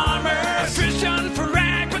for farmers, a vision for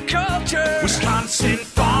agriculture. agriculture. Wisconsin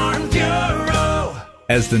Farm Bureau.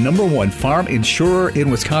 As the #1 farm insurer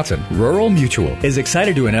in Wisconsin, Rural Mutual is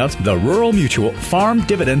excited to announce the Rural Mutual Farm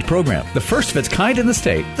Dividend Program, the first of its kind in the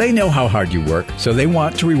state. They know how hard you work, so they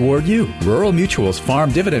want to reward you. Rural Mutual's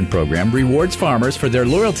Farm Dividend Program rewards farmers for their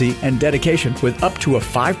loyalty and dedication with up to a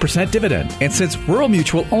 5% dividend. And since Rural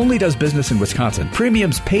Mutual only does business in Wisconsin,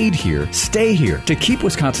 premiums paid here stay here to keep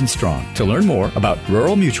Wisconsin strong. To learn more about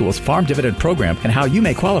Rural Mutual's Farm Dividend Program and how you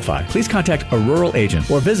may qualify, please contact a rural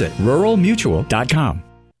agent or visit ruralmutual.com.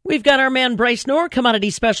 We've got our man Bryce Knorr, commodity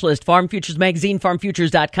specialist, Farm Futures Magazine,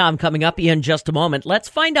 farmfutures.com, coming up in just a moment. Let's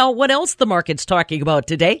find out what else the market's talking about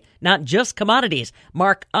today, not just commodities.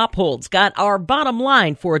 Mark Oppold's got our bottom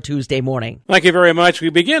line for a Tuesday morning. Thank you very much. We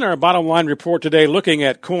begin our bottom line report today looking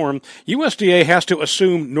at corn. USDA has to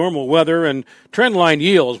assume normal weather and trendline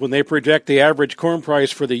yields when they project the average corn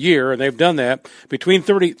price for the year, and they've done that between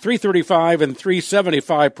 $3.35 and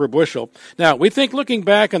 $3.75 per bushel. Now, we think looking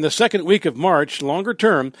back on the second week of March, longer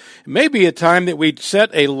term, it may be a time that we'd set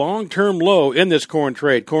a long-term low in this corn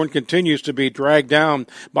trade. Corn continues to be dragged down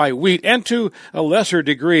by wheat and to a lesser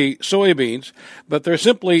degree soybeans, but there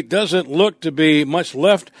simply doesn't look to be much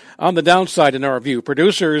left on the downside in our view.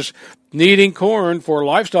 Producers needing corn for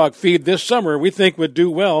livestock feed this summer, we think would do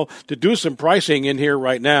well to do some pricing in here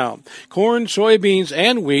right now. Corn, soybeans,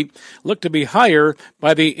 and wheat look to be higher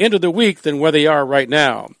by the end of the week than where they are right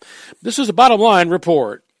now. This is a bottom line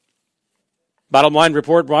report. Bottom line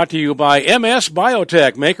report brought to you by MS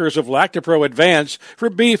Biotech, makers of Lactopro Advance for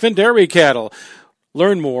beef and dairy cattle.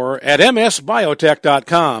 Learn more at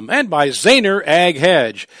msbiotech.com, and by Zaner Ag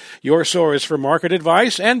Hedge, your source for market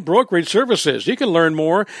advice and brokerage services. You can learn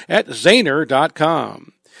more at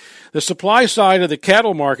zaner.com. The supply side of the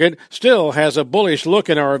cattle market still has a bullish look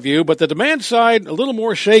in our view, but the demand side a little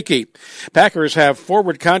more shaky. Packers have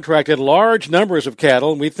forward contracted large numbers of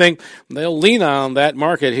cattle, and we think they'll lean on that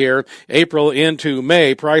market here April into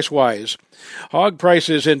May price-wise. Hog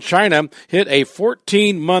prices in China hit a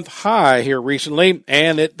 14-month high here recently,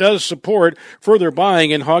 and it does support further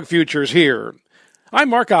buying in hog futures here. I'm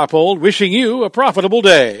Mark Oppold, wishing you a profitable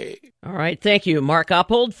day. All right, thank you, Mark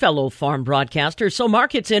Oppold, fellow farm broadcaster. So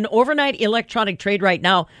markets in overnight electronic trade right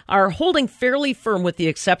now are holding fairly firm with the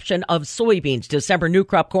exception of soybeans. December new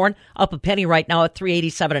crop corn up a penny right now at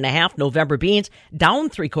 387.5. November beans down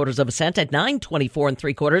 3/4 cent at 9.24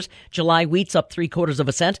 3/4. July wheat's up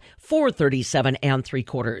 3/4 cent, 4.37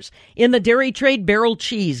 3/4. In the dairy trade, barrel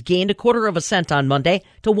cheese gained 1/4 cent on Monday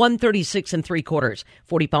to 1.36 3/4.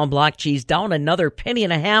 40-pound block cheese down another penny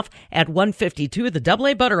and a half at 1.52. The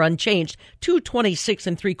double-A butter unchanged,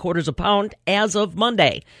 2.26 3/4 a pound as of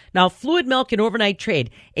Monday. Now, fluid milk in overnight trade,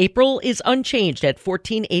 April is unchanged at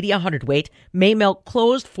 14.80 a hundredweight. May milk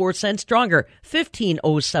closed 4 cents stronger,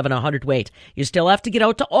 15.07 a hundredweight. You still have to get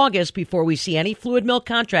out to August before we see any fluid milk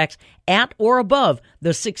contracts at or above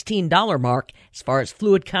the $16 mark as far as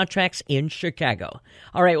fluid contracts in Chicago.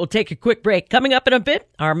 All right, we'll take a quick break. Coming up in a bit,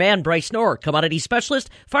 our man Bryce Knorr, commodity specialist,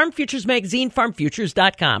 Farm Futures Magazine,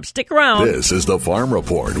 farmfutures.com. Stick around. This is the Farm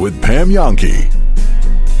Report with Pam Yonke.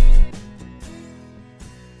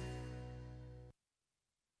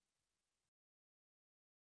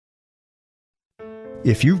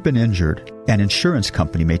 If you've been injured, an insurance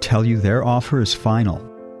company may tell you their offer is final.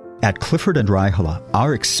 At Clifford & Raihala,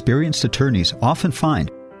 our experienced attorneys often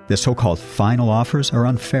find that so-called final offers are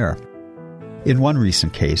unfair. In one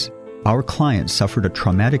recent case, our client suffered a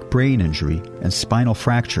traumatic brain injury and spinal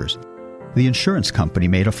fractures. The insurance company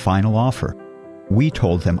made a final offer. We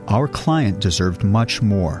told them our client deserved much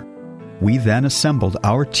more. We then assembled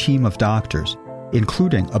our team of doctors,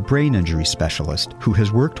 including a brain injury specialist who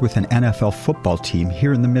has worked with an NFL football team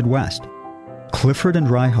here in the Midwest. Clifford &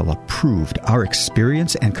 Raihala proved our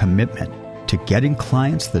experience and commitment to getting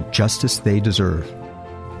clients the justice they deserve.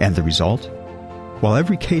 And the result? While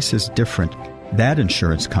every case is different, that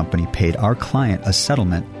insurance company paid our client a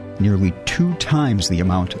settlement nearly 2 times the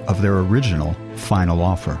amount of their original final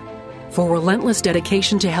offer. For relentless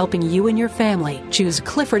dedication to helping you and your family, choose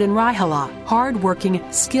Clifford & Raihala, hard-working,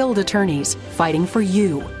 skilled attorneys fighting for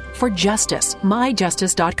you. For justice,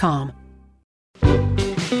 myjustice.com.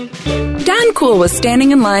 Don Cool was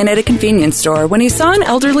standing in line at a convenience store when he saw an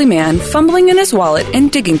elderly man fumbling in his wallet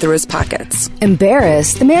and digging through his pockets.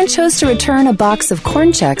 Embarrassed, the man chose to return a box of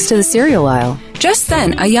corn checks to the cereal aisle. Just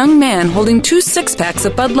then, a young man holding 2 six-packs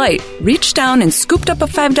of Bud Light reached down and scooped up a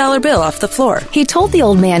 $5 bill off the floor. He told the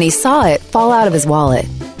old man he saw it fall out of his wallet.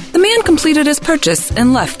 The man completed his purchase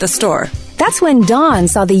and left the store. That's when Don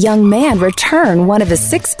saw the young man return one of his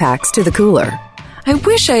 6-packs to the cooler. I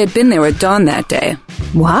wish I had been there with Don that day.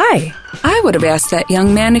 Why? I would have asked that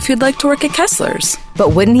young man if he'd like to work at Kessler's.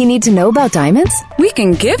 But wouldn't he need to know about diamonds? We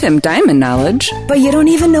can give him diamond knowledge. But you don't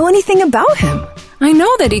even know anything about him. I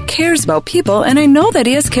know that he cares about people, and I know that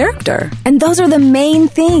he has character. And those are the main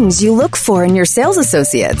things you look for in your sales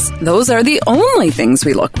associates. Those are the only things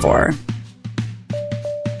we look for.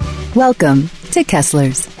 Welcome to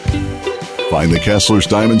Kessler's. Find the Kessler's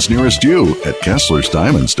Diamonds nearest you at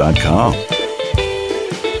Kessler'sDiamonds.com.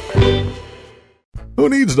 Who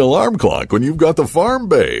needs an alarm clock when you've got the Farm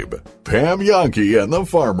Babe? Pam Yankee and the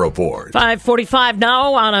Farm Report. 5:45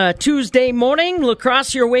 now on a Tuesday morning. La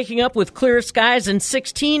Crosse, you're waking up with clear skies and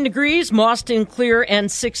 16 degrees. Mauston, clear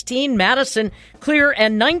and 16. Madison, clear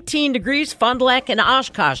and 19 degrees. Fond du Lac and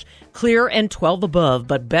Oshkosh, clear and 12 above,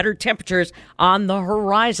 but better temperatures on the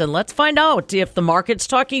horizon. Let's find out if the market's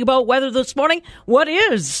talking about weather this morning. What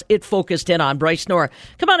is it focused in on? Bryce Nora,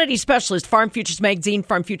 commodity specialist, Farm Futures Magazine,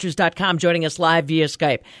 farmfutures.com, joining us live via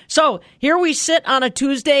Skype. So here we sit on a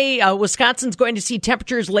Tuesday. Wisconsin's going to see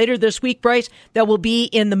temperatures later this week, Bryce, that will be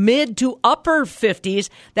in the mid to upper 50s.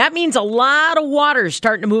 That means a lot of water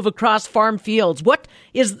starting to move across farm fields. What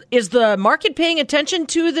is the market paying attention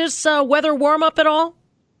to this weather warm-up at all?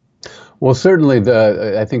 Well, certainly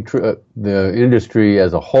I think the industry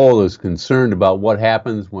as a whole is concerned about what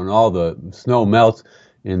happens when all the snow melts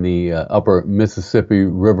in the upper Mississippi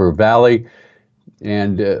River Valley,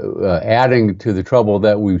 and adding to the trouble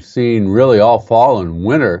that we've seen really all fall and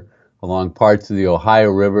winter along parts of the Ohio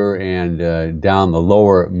River and down the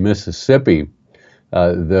lower Mississippi.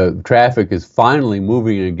 The traffic is finally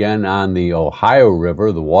moving again on the Ohio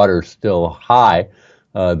River. The water's still high.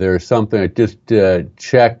 There's something I just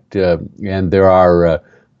checked, and there are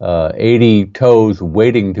 80 tows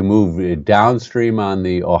waiting to move downstream on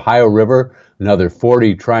the Ohio River, another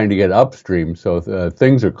 40 trying to get upstream. So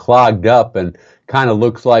things are clogged up and kind of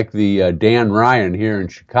looks like the Dan Ryan here in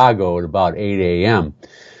Chicago at about 8 a.m.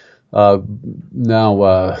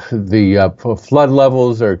 Now, the flood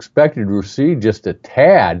levels are expected to recede just a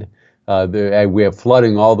tad. We have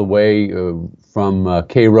flooding all the way from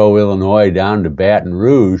Cairo, Illinois, down to Baton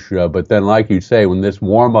Rouge. But then, like you say, when this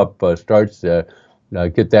warm-up starts to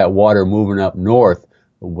get that water moving up north,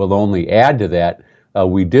 we'll only add to that.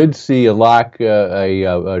 We did see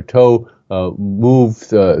a tow move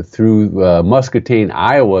through Muscatine,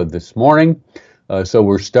 Iowa this morning. So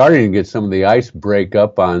we're starting to get some of the ice break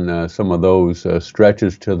up on some of those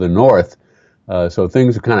stretches to the north. So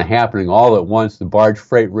things are kind of happening all at once. The barge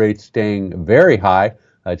freight rate staying very high.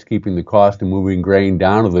 It's keeping the cost of moving grain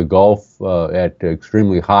down to the Gulf at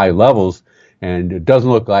extremely high levels. And it doesn't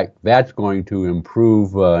look like that's going to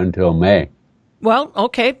improve until May. Well,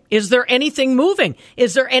 okay. Is there anything moving?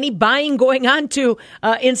 Is there any buying going on to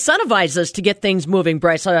incentivize us to get things moving,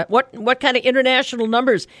 Bryce? What kind of international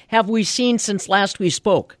numbers have we seen since last we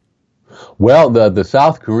spoke? Well, the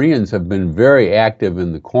South Koreans have been very active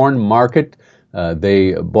in the corn market.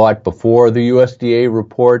 They bought before the USDA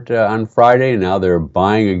report on Friday. Now they're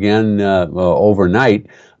buying again overnight.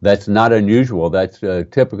 That's not unusual. That's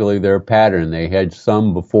typically their pattern. They had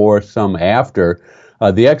some before, some after.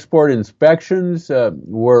 The export inspections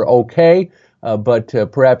were okay, but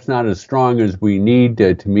perhaps not as strong as we need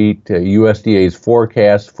to meet USDA's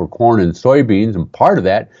forecast for corn and soybeans. And part of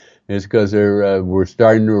that is because we're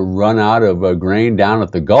starting to run out of grain down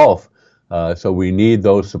at the Gulf. So we need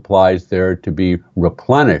those supplies there to be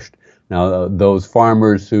replenished. Now, those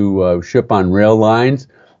farmers who ship on rail lines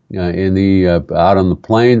out on the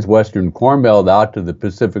plains, Western Corn Belt, out to the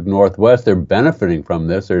Pacific Northwest, they're benefiting from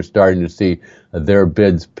this. They're starting to see their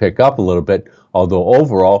bids pick up a little bit, although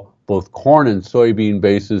overall, both corn and soybean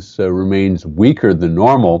basis remains weaker than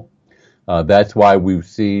normal. That's why we've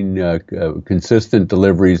seen consistent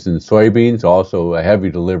deliveries in soybeans, also heavy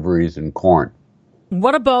deliveries in corn.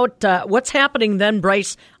 What about what's happening then,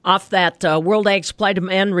 Bryce, off that World Ag Supply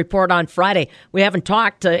Demand report on Friday? We haven't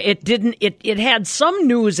talked. It had some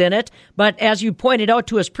news in it, but as you pointed out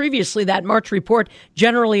to us previously, that March report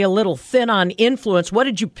generally a little thin on influence. What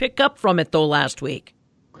did you pick up from it, though, last week?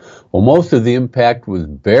 Well, most of the impact was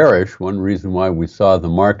bearish. One reason why we saw the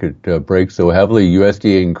market break so heavily,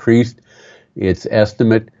 USDA increased its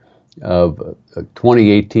estimate of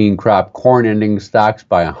 2018 crop corn ending stocks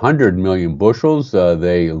by 100 million bushels.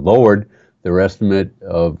 They lowered their estimate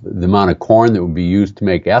of the amount of corn that would be used to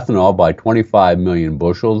make ethanol by 25 million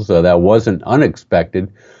bushels. That wasn't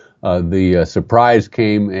unexpected. The surprise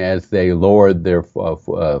came as they lowered their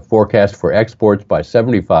forecast for exports by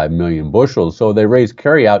 75 million bushels. So they raised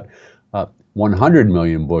carryout 100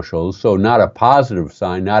 million bushels. So not a positive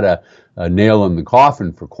sign, not a nail in the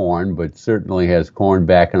coffin for corn, but certainly has corn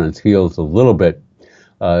back on its heels a little bit.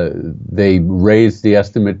 They raised the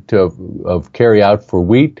estimate of carry out for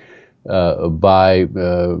wheat by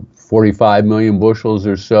 45 million bushels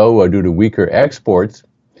or so due to weaker exports.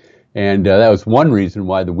 And that was one reason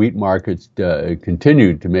why the wheat markets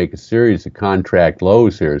continued to make a series of contract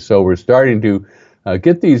lows here. So we're starting to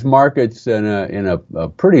get these markets in a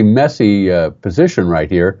pretty messy position right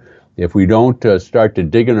here. If we don't start to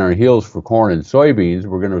dig in our heels for corn and soybeans,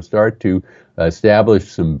 we're going to start to establish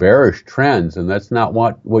some bearish trends, and that's not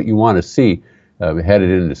what you want to see headed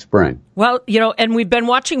into spring. Well, and we've been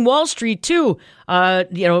watching Wall Street too.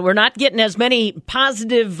 We're not getting as many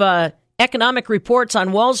positive economic reports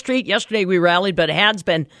on Wall Street. Yesterday we rallied, but it has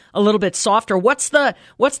been a little bit softer. What's the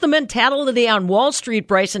mentality on Wall Street,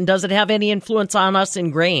 Bryson? Does it have any influence on us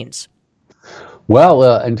in grains? Well,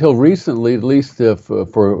 until recently, at least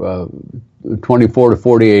for 24 to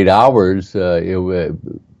 48 hours,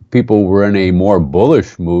 people were in a more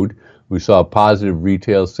bullish mood. We saw a positive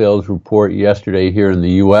retail sales report yesterday here in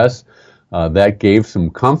the U.S. That gave some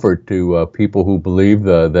comfort to people who believe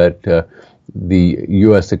that the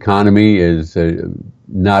U.S. economy is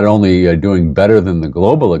not only doing better than the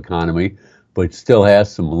global economy, but still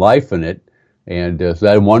has some life in it. And so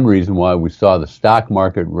that's one reason why we saw the stock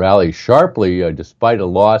market rally sharply, despite a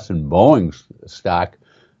loss in Boeing's stock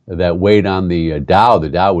that weighed on the Dow. The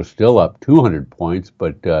Dow was still up 200 points,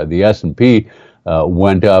 but the S&P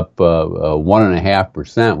went up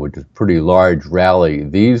 1.5%, which is a pretty large rally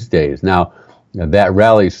these days. Now, that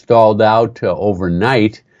rally stalled out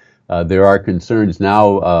overnight. There are concerns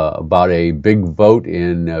now about a big vote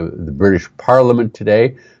in the British Parliament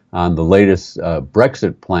today on the latest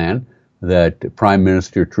Brexit plan that Prime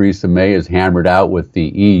Minister Theresa May has hammered out with the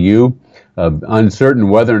EU. Uncertain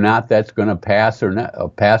whether or not that's going to pass or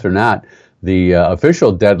not. The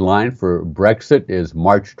official deadline for Brexit is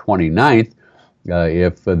March 29th.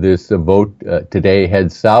 If this vote today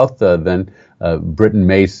heads south, then Britain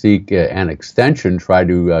may seek an extension, try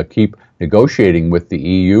to keep negotiating with the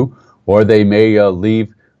EU, or they may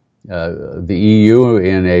leave the EU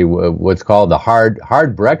in a what's called a hard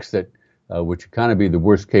Brexit, which would kind of be the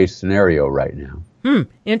worst case scenario right now.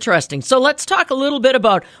 Interesting. So let's talk a little bit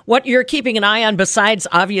about what you're keeping an eye on besides,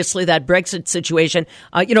 obviously, that Brexit situation.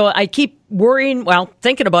 I keep worrying,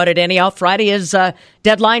 thinking about it anyhow. Friday is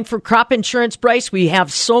deadline for crop insurance, Bryce. We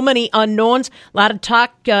have so many unknowns. A lot of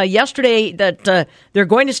talk yesterday that they're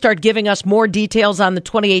going to start giving us more details on the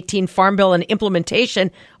 2018 Farm Bill and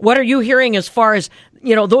implementation. What are you hearing as far as,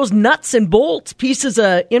 those nuts and bolts pieces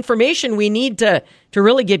of information we need to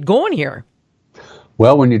really get going here?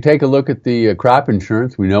 Well, when you take a look at the crop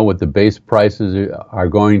insurance, we know what the base prices are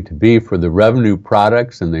going to be for the revenue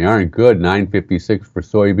products, and they aren't good. $9.56 for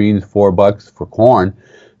soybeans, $4 for corn.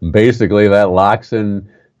 And basically, that locks in,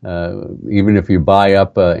 even if you buy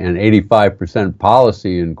up an 85%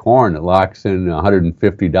 policy in corn, it locks in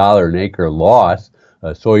 $150 an acre loss.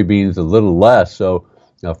 Soybeans a little less. So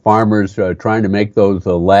farmers trying to make those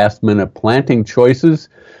last-minute planting choices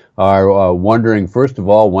are wondering, first of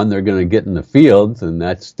all, when they're going to get in the fields, and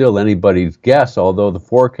that's still anybody's guess, although the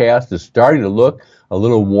forecast is starting to look a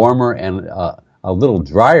little warmer and a little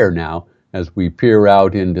drier now as we peer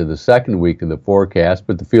out into the second week of the forecast.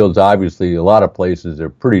 But the fields, obviously, a lot of places are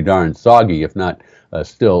pretty darn soggy, if not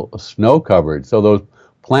still snow-covered. So those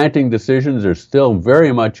planting decisions are still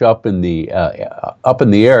very much up in the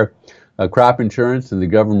air. Crop insurance and the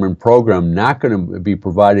government program not going to be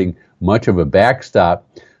providing much of a backstop.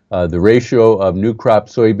 The ratio of new crop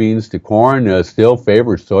soybeans to corn still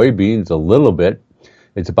favors soybeans a little bit.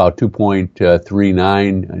 It's about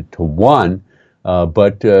 2.39 to 1.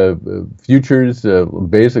 But futures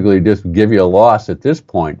basically just give you a loss at this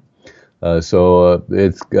point. So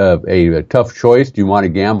it's a tough choice. Do you want to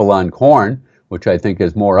gamble on corn, which I think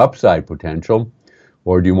has more upside potential,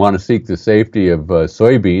 or do you want to seek the safety of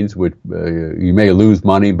soybeans, which you may lose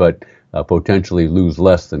money but potentially lose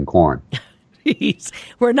less than corn?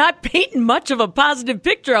 We're not painting much of a positive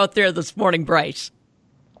picture out there this morning, Bryce.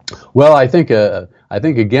 Well, I think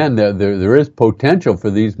again there is potential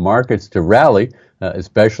for these markets to rally,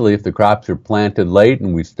 especially if the crops are planted late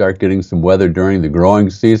and we start getting some weather during the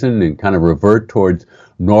growing season and kind of revert towards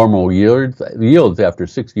normal yields after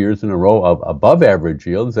 6 years in a row of above average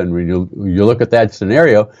yields. And when you look at that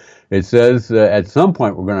scenario, it says at some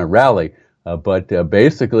point we're going to rally. But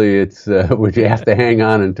basically, it's would you have to hang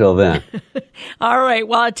on until then? All right.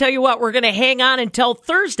 Well, I'll tell you what, we're going to hang on until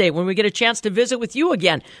Thursday when we get a chance to visit with you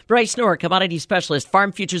again. Bryce Knorr, commodity specialist,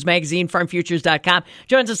 Farm Futures Magazine, farmfutures.com,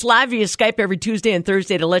 joins us live via Skype every Tuesday and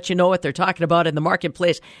Thursday to let you know what they're talking about in the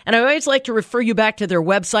marketplace. And I always like to refer you back to their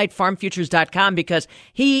website, farmfutures.com, because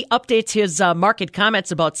he updates his market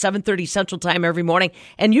comments about 7:30 Central Time every morning.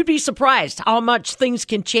 And you'd be surprised how much things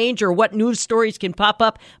can change or what news stories can pop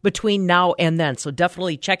up between now and then. So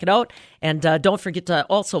definitely check it out. And don't forget to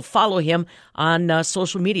also follow him on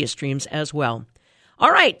social media streams as well.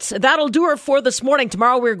 All right, that'll do it for this morning.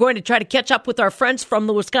 Tomorrow we're going to try to catch up with our friends from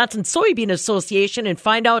the Wisconsin Soybean Association and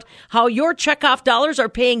find out how your checkoff dollars are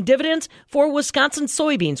paying dividends for Wisconsin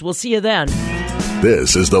soybeans. We'll see you then.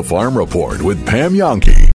 This is the Farm Report with Pam Jahnke.